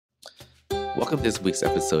Welcome to this week's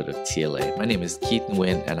episode of TLA. My name is Keith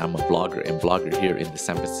Nguyen and I'm a vlogger and blogger here in the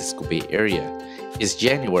San Francisco Bay Area. It's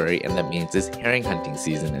January and that means it's herring hunting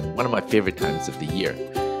season and one of my favorite times of the year.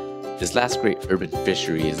 This last great urban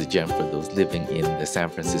fishery is a gem for those living in the San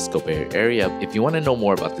Francisco Bay Area. If you want to know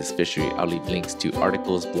more about this fishery, I'll leave links to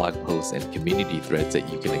articles, blog posts, and community threads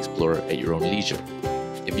that you can explore at your own leisure.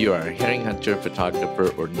 If you are a herring hunter,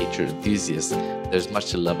 photographer, or nature enthusiast, there's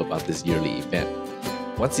much to love about this yearly event.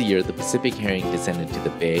 Once a year, the Pacific herring descend into the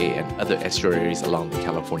bay and other estuaries along the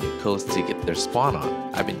California coast to get their spawn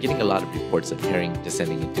on. I've been getting a lot of reports of herring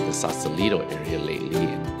descending into the Sausalito area lately,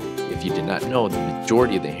 and if you did not know, the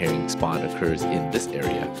majority of the herring spawn occurs in this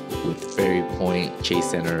area, with Ferry Point,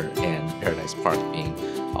 Chase Center, and Paradise Park being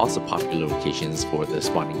also popular locations for the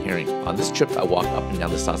spawning herring. On this trip, I walked up and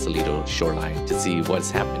down the Sausalito shoreline to see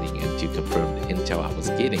what's happening and to confirm the intel I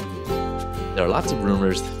was getting. There are lots of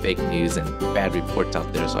rumors, fake news, and bad reports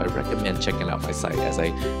out there, so I recommend checking out my site as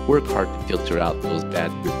I work hard to filter out those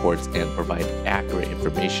bad reports and provide accurate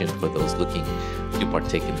information for those looking to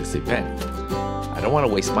partake in this event. I don't want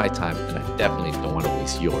to waste my time, and I definitely don't want to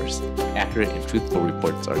waste yours. Accurate and truthful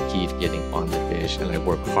reports are key to getting on the fish, and I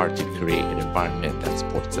work hard to create an environment that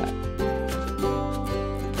supports that.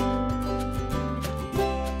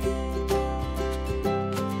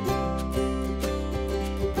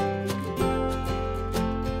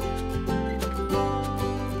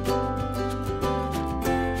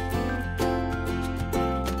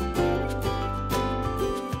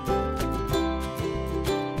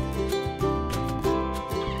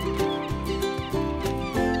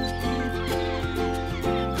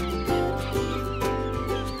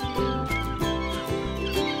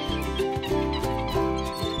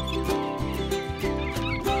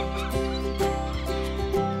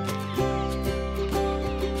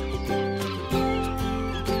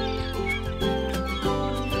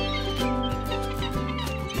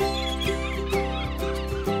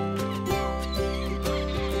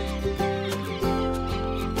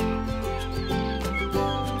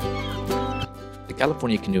 The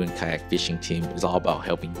California Canoe and Kayak Fishing Team is all about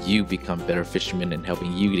helping you become better fishermen and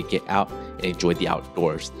helping you to get out and enjoy the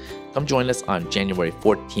outdoors. Come join us on January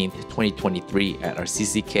 14th, 2023 at our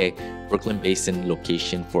CCK Brooklyn Basin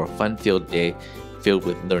location for a fun-filled day filled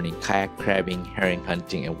with learning kayak crabbing, herring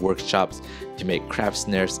hunting, and workshops to make crab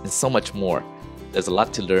snares and so much more. There's a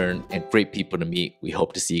lot to learn and great people to meet. We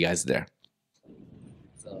hope to see you guys there.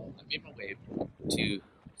 So I made my way to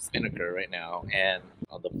Spinnaker right now, and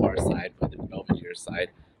on the far side by the Belvedere side,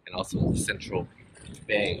 and also the central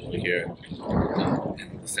bay over here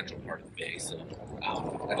in the central part of the bay. So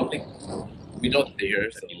I don't think we know that they're here,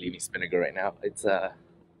 so I'm leaving Spinnaker right now. It's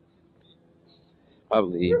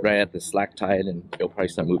probably right at the slack tide, and they'll probably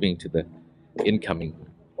start moving to the incoming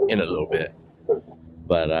in a little bit.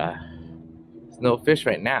 But there's no fish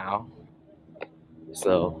right now,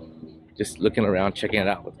 so just looking around, checking it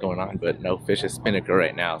out, what's going on, but no fish at Spinnaker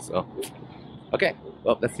right now. So, okay,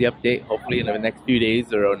 well, that's the update. Hopefully in the next few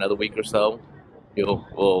days or another week or so,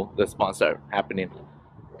 the spawns start happening.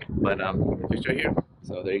 But fish are here.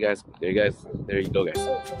 So there you go, guys.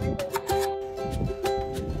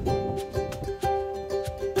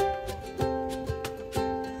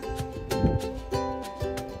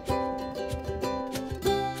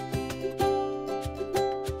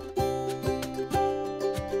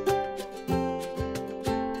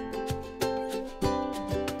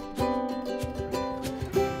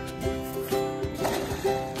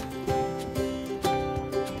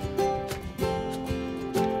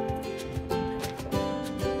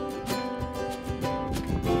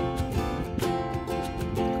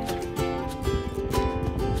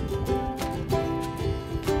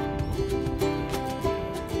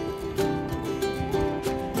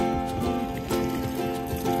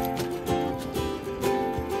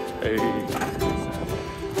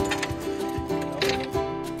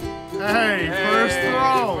 Hey, first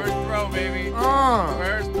throw! First throw, baby.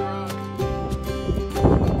 First throw.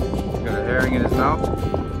 Got a herring in his mouth.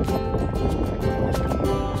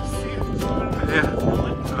 Yeah.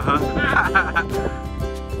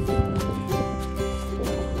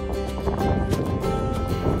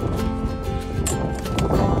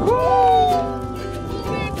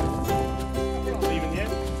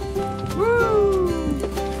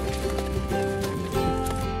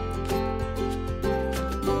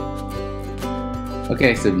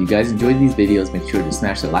 Okay, so if you guys enjoyed these videos, make sure to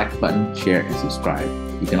smash the like button, share, and subscribe.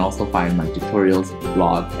 You can also find my tutorials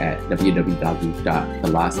blog at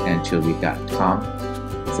www.thelastanchovy.com.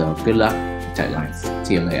 So good luck, tight lines,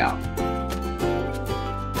 TLA out.